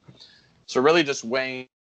Tucker. So really, just weighing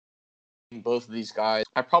both of these guys.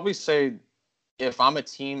 I'd probably say if I'm a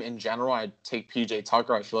team in general, I'd take PJ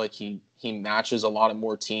Tucker. I feel like he matches a lot of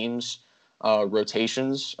more teams'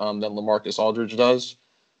 rotations than LaMarcus Aldridge does.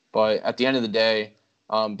 But at the end of the day,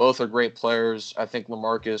 both are great players. I think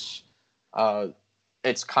LaMarcus,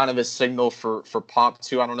 it's kind of a signal for Pop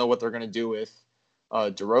too. I don't know what they're going to do with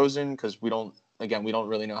DeRozan because we don't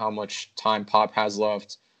really know how much time Pop has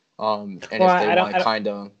left, and if they want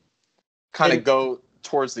to kind of go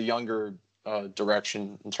towards the younger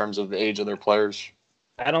direction in terms of the age of their players.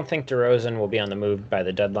 I don't think DeRozan will be on the move by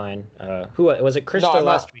the deadline. Who was it? Christo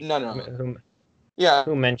last week? No.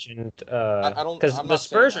 Who mentioned? I don't. Because the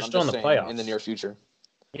Spurs are still in the playoffs in the near future.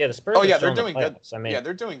 Yeah, the Spurs. They're doing good. I mean,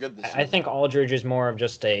 they're doing good this year. I think Aldridge is more of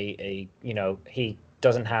just a he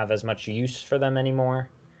doesn't have as much use for them anymore.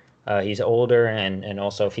 He's older, and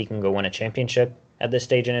also if he can go win a championship at this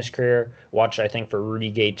stage in his career, watch, I think, for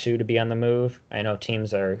Rudy Gay too to be on the move. I know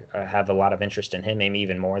teams have a lot of interest in him, maybe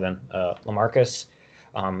even more than LaMarcus.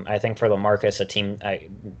 I think for LaMarcus,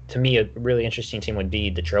 to me, a really interesting team would be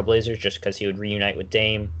the Trailblazers, just because he would reunite with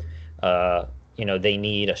Dame. They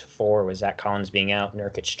need a four with Zach Collins being out,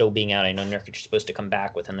 Nurkic still being out. I know Nurkic is supposed to come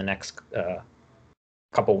back within the next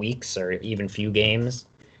couple weeks or even few games.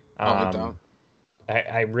 I don't.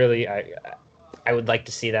 I would like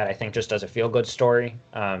to see that. I think just as a feel good story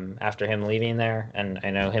after him leaving there, and I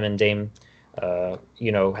know him and Dame,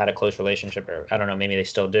 had a close relationship, or I don't know, maybe they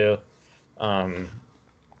still do.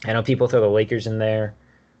 I know people throw the Lakers in there.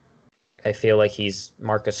 I feel like he's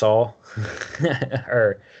Marc Gasol,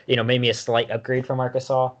 or maybe a slight upgrade from Marc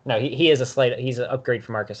Gasol. No, he's an upgrade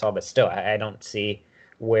from Marc Gasol, but still, I don't see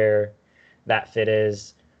where that fit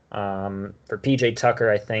is. For PJ Tucker,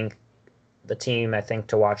 I think the team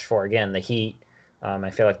to watch for, again, the Heat. I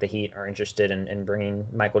feel like the Heat are interested in bringing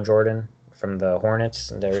Michael Jordan from the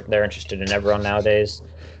Hornets. They're interested in everyone nowadays.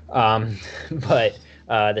 But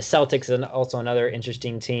the Celtics is also another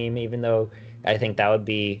interesting team, even though I think that would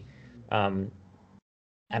be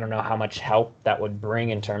I don't know how much help that would bring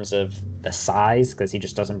in terms of the size, because he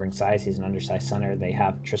just doesn't bring size. He's an undersized center. They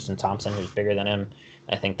have Tristan Thompson, who's bigger than him.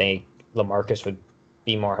 I think LaMarcus would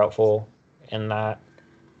be more helpful in that,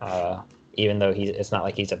 even though it's not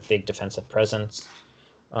like he's a big defensive presence.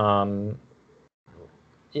 Yeah,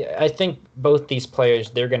 I think both these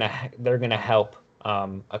players they're gonna help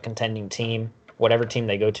a contending team. Whatever team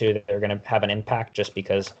they go to, they're gonna have an impact, just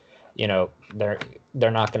because they're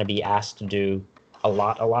not gonna be asked to do a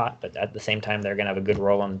lot, but at the same time they're gonna have a good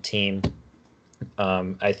role on the team.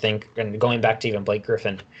 I think, and going back to even Blake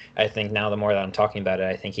Griffin, I think now the more that I'm talking about it,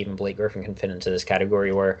 I think even Blake Griffin can fit into this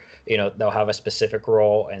category where they'll have a specific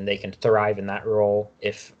role and they can thrive in that role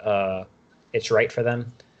if it's right for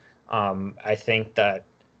them. I think that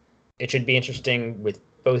it should be interesting with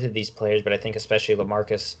both of these players, but I think especially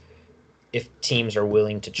LaMarcus, if teams are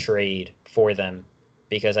willing to trade for them,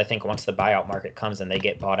 because I think once the buyout market comes and they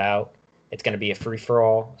get bought out, it's going to be a free for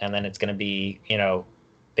all, and then it's going to be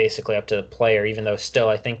basically up to the player. Even though still,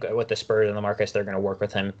 I think with the Spurs and LaMarcus, they're going to work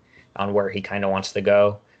with him on where he kind of wants to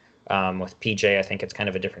go. With PJ, I think it's kind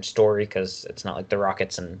of a different story, because it's not like the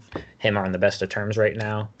Rockets and him are on the best of terms right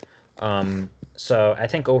now. So I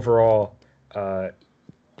think overall,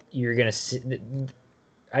 you're going to see.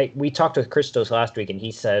 We talked with Christos last week, and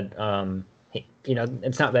he said,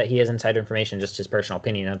 it's not that he has inside information, just his personal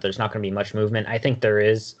opinion, that there's not going to be much movement. I think there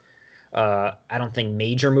is. I don't think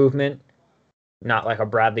major movement, not like a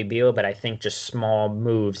Bradley Beal, but I think just small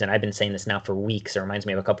moves. And I've been saying this now for weeks. It reminds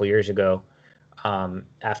me of a couple years ago,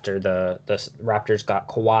 after the Raptors got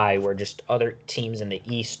Kawhi, where just other teams in the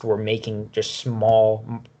East were making just small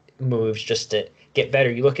moves just to get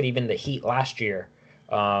better. You look at even the Heat last year,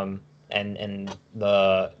 and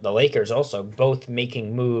the Lakers also, both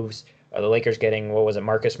making moves. The Lakers getting, what was it,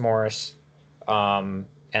 Marcus Morris, and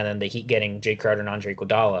then the Heat getting Jay Crowder and Andre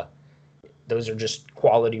Iguodala. Those are just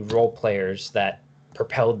quality role players that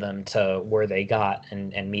propelled them to where they got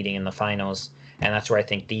and meeting in the finals. And that's where I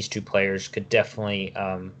think these two players could definitely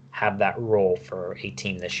have that role for a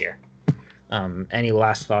team this year. Any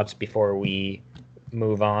last thoughts before we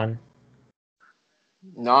move on?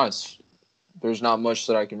 No, there's not much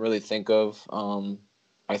that I can really think of.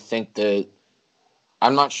 I think that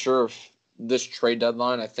I'm not sure if this trade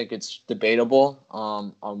deadline, I think it's debatable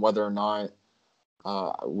on whether or not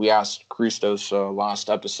we asked Christos last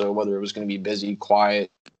episode whether it was going to be busy,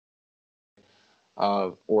 quiet,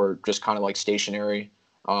 or just kind of like stationary,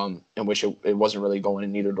 in which it wasn't really going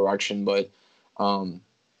in either direction. But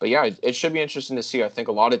yeah, it should be interesting to see. I think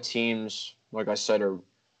a lot of teams, like I said, are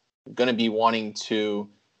going to be wanting to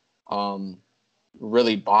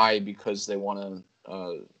really buy because they want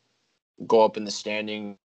to go up in the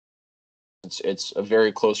standing. It's a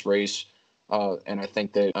very close race, and I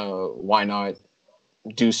think that why not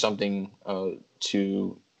do something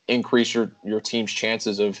to increase your team's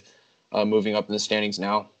chances of moving up in the standings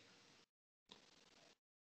now.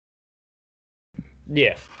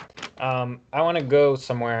 Yeah. I want to go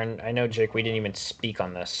somewhere, and I know, Jake, we didn't even speak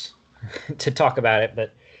on this to talk about it,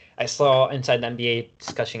 but I saw Inside the NBA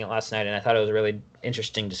discussing it last night, and I thought it was a really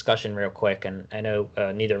interesting discussion real quick, and I know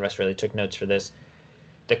neither of us really took notes for this.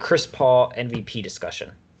 The Chris Paul MVP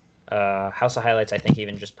discussion. House of Highlights, I think,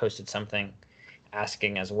 even just posted something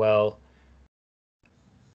asking as well.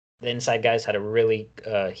 The Inside guys had a really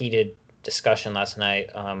heated discussion last night,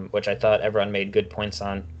 which I thought everyone made good points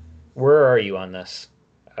on. Where are you on this?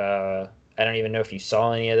 I don't even know if you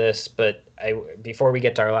saw any of this, but before we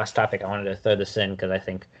get to our last topic, I wanted to throw this in because I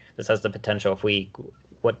think this has the potential,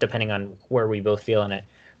 depending on where we both feel on it.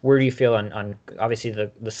 Where do you feel on obviously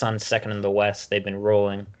the Suns second in the West? They've been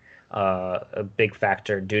rolling, a big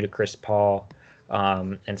factor due to Chris Paul.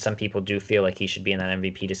 And some people do feel like he should be in that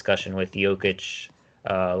MVP discussion with Jokic,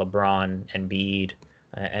 LeBron, Embiid,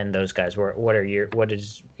 and those guys. What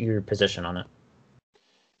is your position on it?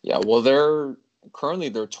 Yeah, well, they're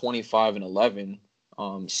 25-11,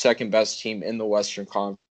 second best team in the Western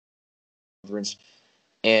Conference,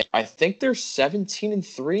 and I think they're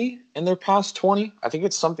 17-3 in their past 20. I think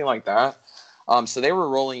it's something like that. So they were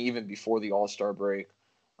rolling even before the All-Star break.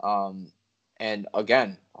 And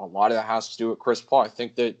again, a lot of that has to do with Chris Paul. I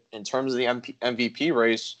think that in terms of the MVP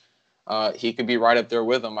race, he could be right up there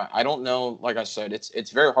with him. I don't know. Like I said,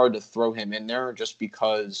 it's very hard to throw him in there just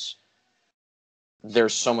because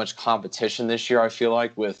there's so much competition this year, I feel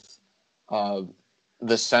like, with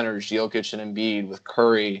the centers, Jokic and Embiid, with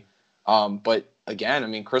Curry. But again, I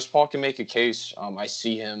mean, Chris Paul can make a case. I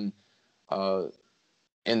see him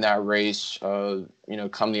in that race,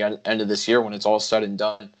 come the end of this year when it's all said and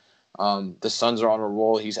done. The Suns are on a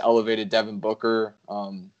roll. He's elevated Devin Booker.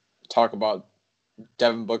 Talk about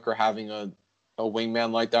Devin Booker having a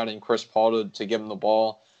wingman like that and Chris Paul to give him the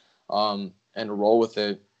ball and to roll with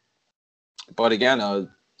it. But again,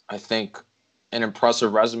 I think an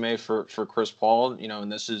impressive resume for Chris Paul,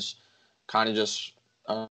 and this is kind of just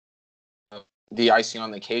the icing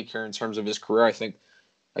on the cake here in terms of his career. I think,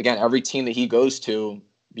 again, every team that he goes to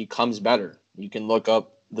becomes better. You can look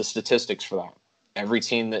up the statistics for that. Every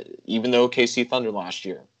team that, even the OKC Thunder last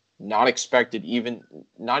year, not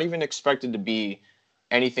even expected to be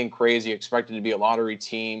anything crazy, expected to be a lottery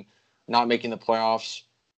team, not making the playoffs,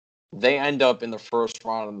 they end up in the first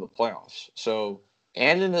round of the playoffs. So,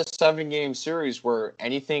 and in a 7-game series where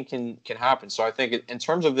anything can happen. So I think in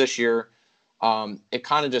terms of this year, it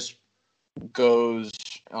kind of just goes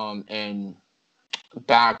and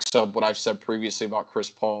backs up what I've said previously about Chris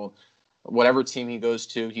Paul. Whatever team he goes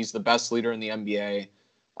to, he's the best leader in the NBA.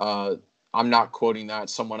 I'm not quoting that.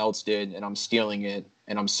 Someone else did, and I'm stealing it,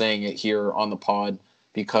 and I'm saying it here on the pod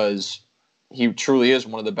because he truly is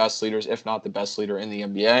one of the best leaders, if not the best leader in the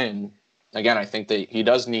NBA. And again, I think that he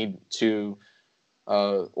does need to,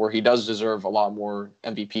 or he does deserve a lot more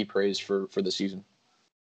MVP praise for the season.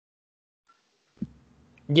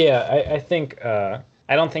 Yeah, I think I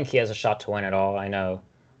don't think he has a shot to win at all. I know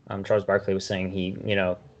Charles Barkley was saying he,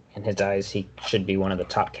 in his eyes, he should be one of the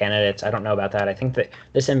top candidates. I don't know about that. I think that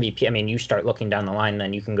this MVP, I mean, you start looking down the line,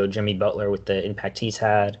 then you can go Jimmy Butler with the impact he's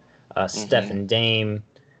had, Steph and Dame,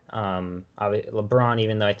 LeBron,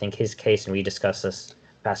 even though I think his case, and we discussed this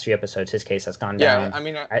past few episodes, his case has gone down. Yeah, I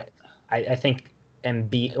mean, I think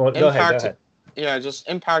Embiid. Well, go ahead. Yeah, just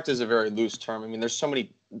impact is a very loose term. I mean, there's so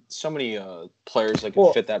many players that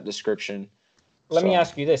can fit that description. Let me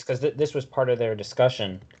ask you this, because this was part of their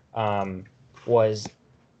discussion. Was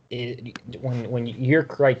when your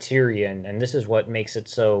criterion, and this is what makes it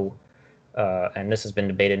so, and this has been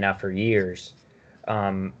debated now for years,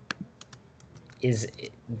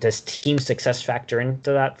 does team success factor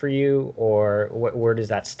into that for you, or where does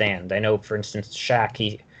that stand? I know, for instance,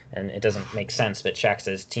 Shaq, and it doesn't make sense, but Shaq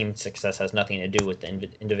says team success has nothing to do with the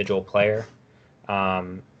individual player.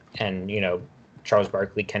 And, Charles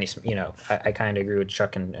Barkley, Kenny, I kind of agree with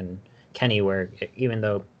Chuck and Kenny, where even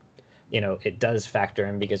though, it does factor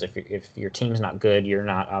in, because if your team's not good, you're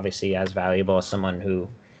not obviously as valuable as someone who,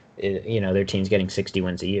 their team's getting 60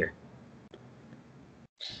 wins a year.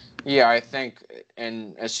 Yeah, I think,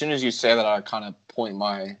 and as soon as you say that, I kind of point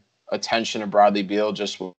my attention to Bradley Beal,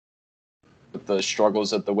 just with the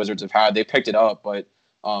struggles that the Wizards have had. They picked it up, but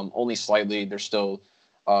only slightly. They're still,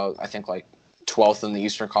 I think, like 12th in the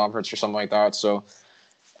Eastern Conference or something like that. So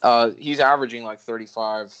he's averaging like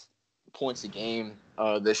 35 points a game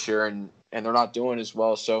this year, and they're not doing as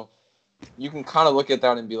well. So you can kind of look at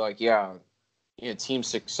that and be like, team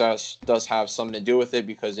success does have something to do with it,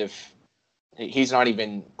 because if he's not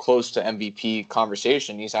even close to MVP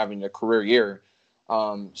conversation, he's having a career year.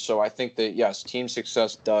 So I think that, yes, team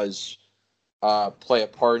success does play a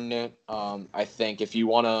part in it. I think if you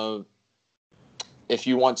want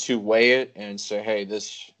to weigh it and say, hey,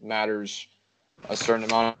 this matters a certain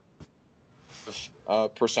amount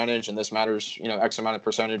of percentage, and this matters, X amount of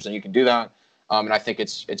percentage, then you can do that. And I think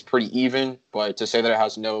it's pretty even. But to say that it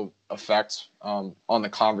has no effect on the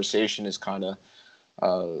conversation is kind of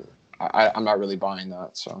I'm not really buying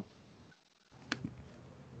that. So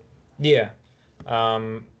yeah,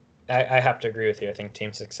 I have to agree with you. I think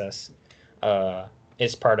team success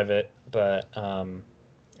is part of it, but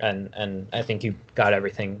and I think you got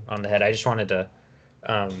everything on the head. I just wanted to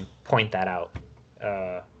point that out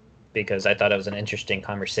because I thought it was an interesting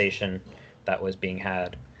conversation that was being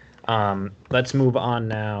had. Let's move on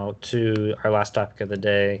now to our last topic of the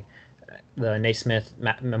day. The Naismith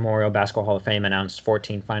Memorial Basketball Hall of Fame announced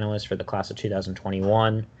 14 finalists for the class of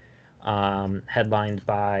 2021, headlined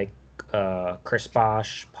by Chris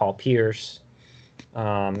Bosh, Paul Pierce,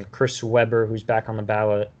 Chris Webber, who's back on the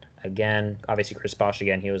ballot again. Obviously, Chris Bosh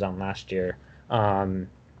again. He was on last year.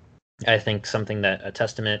 I think something that a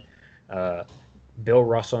testament. Bill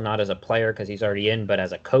Russell, not as a player because he's already in, but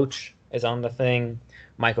as a coach, is on the thing.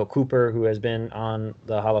 Michael Cooper, who has been on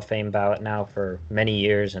the Hall of Fame ballot now for many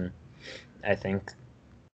years, and I think,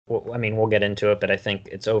 I mean, we'll get into it, but I think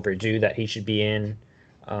it's overdue that he should be in.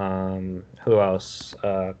 Who else?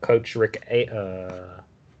 Coach Rick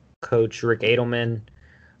Edelman.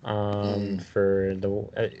 For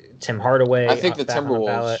the Tim Hardaway. I think the back on the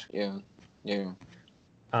ballot. Timberwolves. Yeah.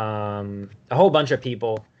 A whole bunch of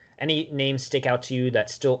people. Any names stick out to you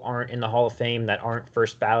that still aren't in the Hall of Fame, that aren't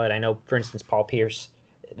first ballot? I know, for instance, Paul Pierce.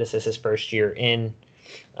 This is his first year in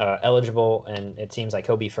eligible, and it seems like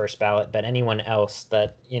he'll be first ballot. But anyone else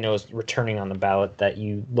that is returning on the ballot that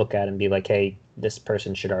you look at and be like, hey, this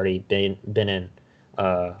person should already been in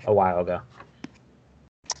a while ago.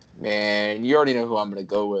 Man, you already know who I'm going to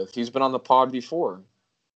go with. He's been on the pod before.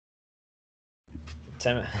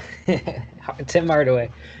 Tim Hardaway.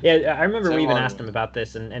 Yeah, I remember we even asked him about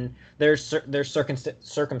this, and there's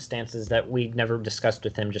circumstances that we never discussed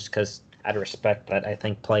with him just because, out of respect, that I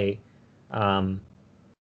think play a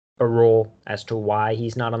role as to why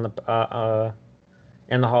he's not on the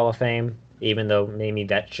in the Hall of Fame, even though maybe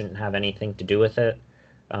that shouldn't have anything to do with it.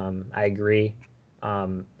 I agree.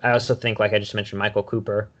 I also think, like I just mentioned, Michael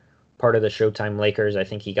Cooper, part of the Showtime Lakers. I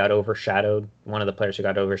think he got overshadowed. One of the players who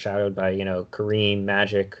got overshadowed by, Kareem,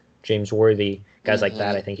 Magic, James Worthy, guys like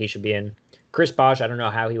that. I think he should be in. Chris Bosh, I don't know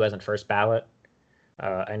how he wasn't first ballot.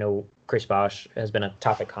 I know Chris Bosh has been a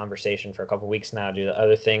topic conversation for a couple weeks now due to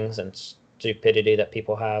other things and stupidity that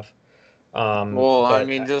people have. I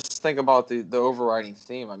mean, just think about the overriding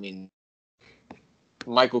theme. I mean,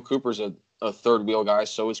 Michael Cooper's a third wheel guy.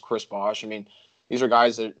 So is Chris Bosh. I mean, these are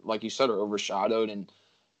guys that, like you said, are overshadowed. And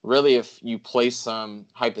really, if you place them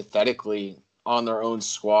hypothetically on their own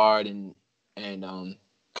squad and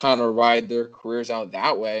kind of ride their careers out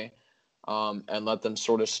that way, and let them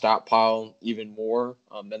sort of stockpile even more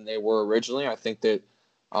than they were originally, I think that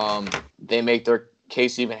they make their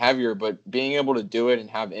case even heavier. But being able to do it and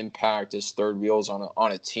have impact as third wheels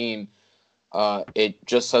on a team, it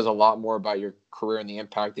just says a lot more about your career and the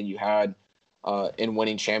impact that you had in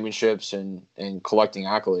winning championships and collecting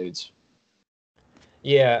accolades.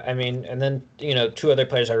 Yeah, I mean, and then, two other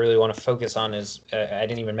players I really want to focus on is, I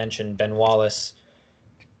didn't even mention Ben Wallace.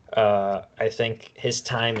 I think his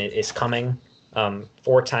time is coming.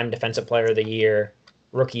 4-time Defensive Player of the Year,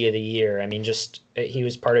 Rookie of the Year. I mean, he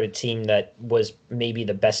was part of a team that was maybe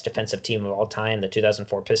the best defensive team of all time, the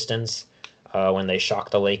 2004 Pistons, when they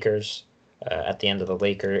shocked the Lakers at the end of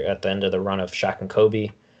the run of Shaq and Kobe.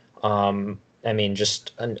 I mean,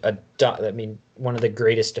 one of the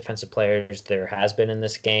greatest defensive players there has been in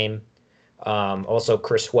this game. Also,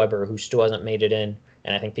 Chris Webber, who still hasn't made it in.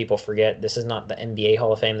 And I think people forget this is not the NBA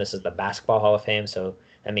Hall of Fame. This is the Basketball Hall of Fame. So,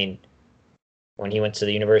 I mean, when he went to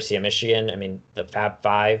the University of Michigan, I mean, the Fab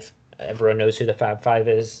Five, everyone knows who the Fab Five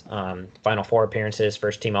is. Final Four appearances,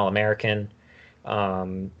 first team All-American.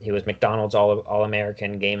 He was McDonald's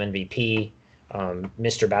All-American, game MVP.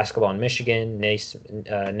 Mr. Basketball in Michigan,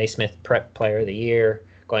 Naismith Prep Player of the Year,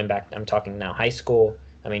 going back, I'm talking now high school.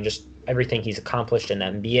 I mean, just everything he's accomplished in the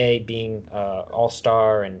NBA, being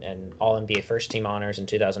All-Star and All-NBA first team honors in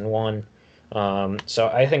 2001. So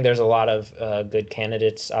I think there's a lot of good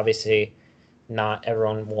candidates. Obviously, not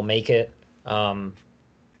everyone will make it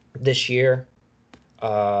this year.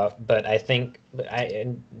 But I think,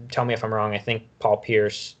 and tell me if I'm wrong, I think Paul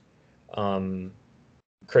Pierce,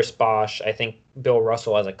 Chris Bosh, I think Bill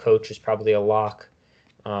Russell as a coach is probably a lock.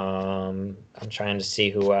 I'm trying to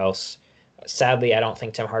see who else. Sadly, I don't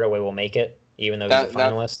think Tim Hardaway will make it, even though he's a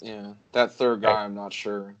finalist. That third guy, I'm not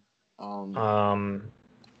sure. But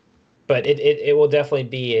it will definitely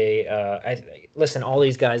be listen, all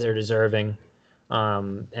these guys are deserving,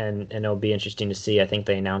 and it'll be interesting to see. I think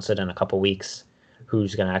they announce it in a couple weeks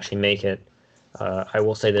who's going to actually make it. I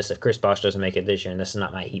will say this: if Chris Bosh doesn't make it this year, and this is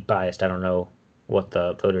not my Heat biased, I don't know what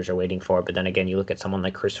the voters are waiting for. But then again, you look at someone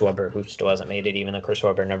like Chris Webber, who still hasn't made it, even though Chris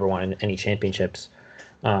Webber never won any championships.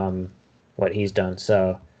 What he's done.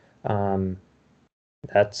 So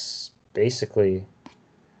that's basically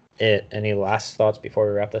it. Any last thoughts before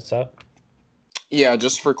we wrap this up? Yeah,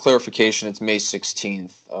 just for clarification, it's May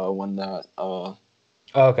 16th when that.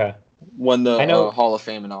 Okay. When the Hall of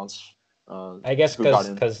Fame announced. I guess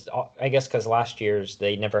because last year's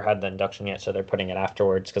they never had the induction yet, so they're putting it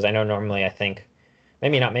afterwards. Because I know normally I think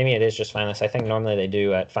maybe not. Maybe it is just finalists. I think normally they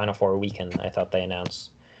do at Final Four weekend. I thought they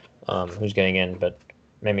announce who's getting in, but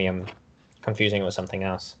maybe I'm confusing it with something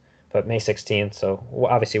else. But May 16th, so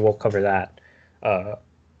obviously we'll cover that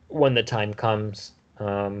when the time comes.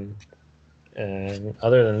 And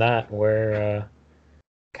other than that, where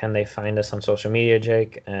can they find us on social media,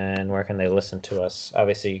 Jake? And where can they listen to us?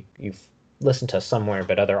 Obviously, you've listened to us somewhere,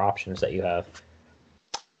 but other options that you have.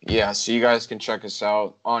 Yeah, so you guys can check us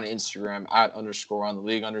out on Instagram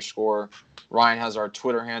 @_on_the_league_. Ryan has our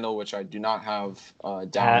Twitter handle, which I do not have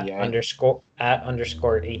down yet. @_ATL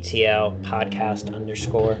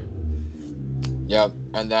podcast_. Yep,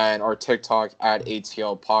 and then our TikTok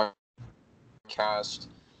 @ATL podcast.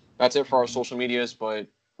 That's it for our social medias, but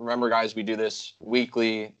remember, guys, we do this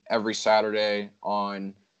weekly, every Saturday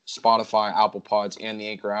on Spotify, Apple Pods, and the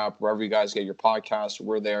Anchor app. Wherever you guys get your podcasts,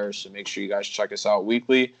 we're there. So make sure you guys check us out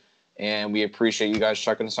weekly, and we appreciate you guys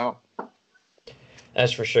checking us out.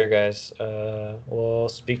 That's for sure, guys. We'll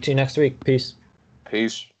speak to you next week. Peace.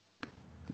 Peace.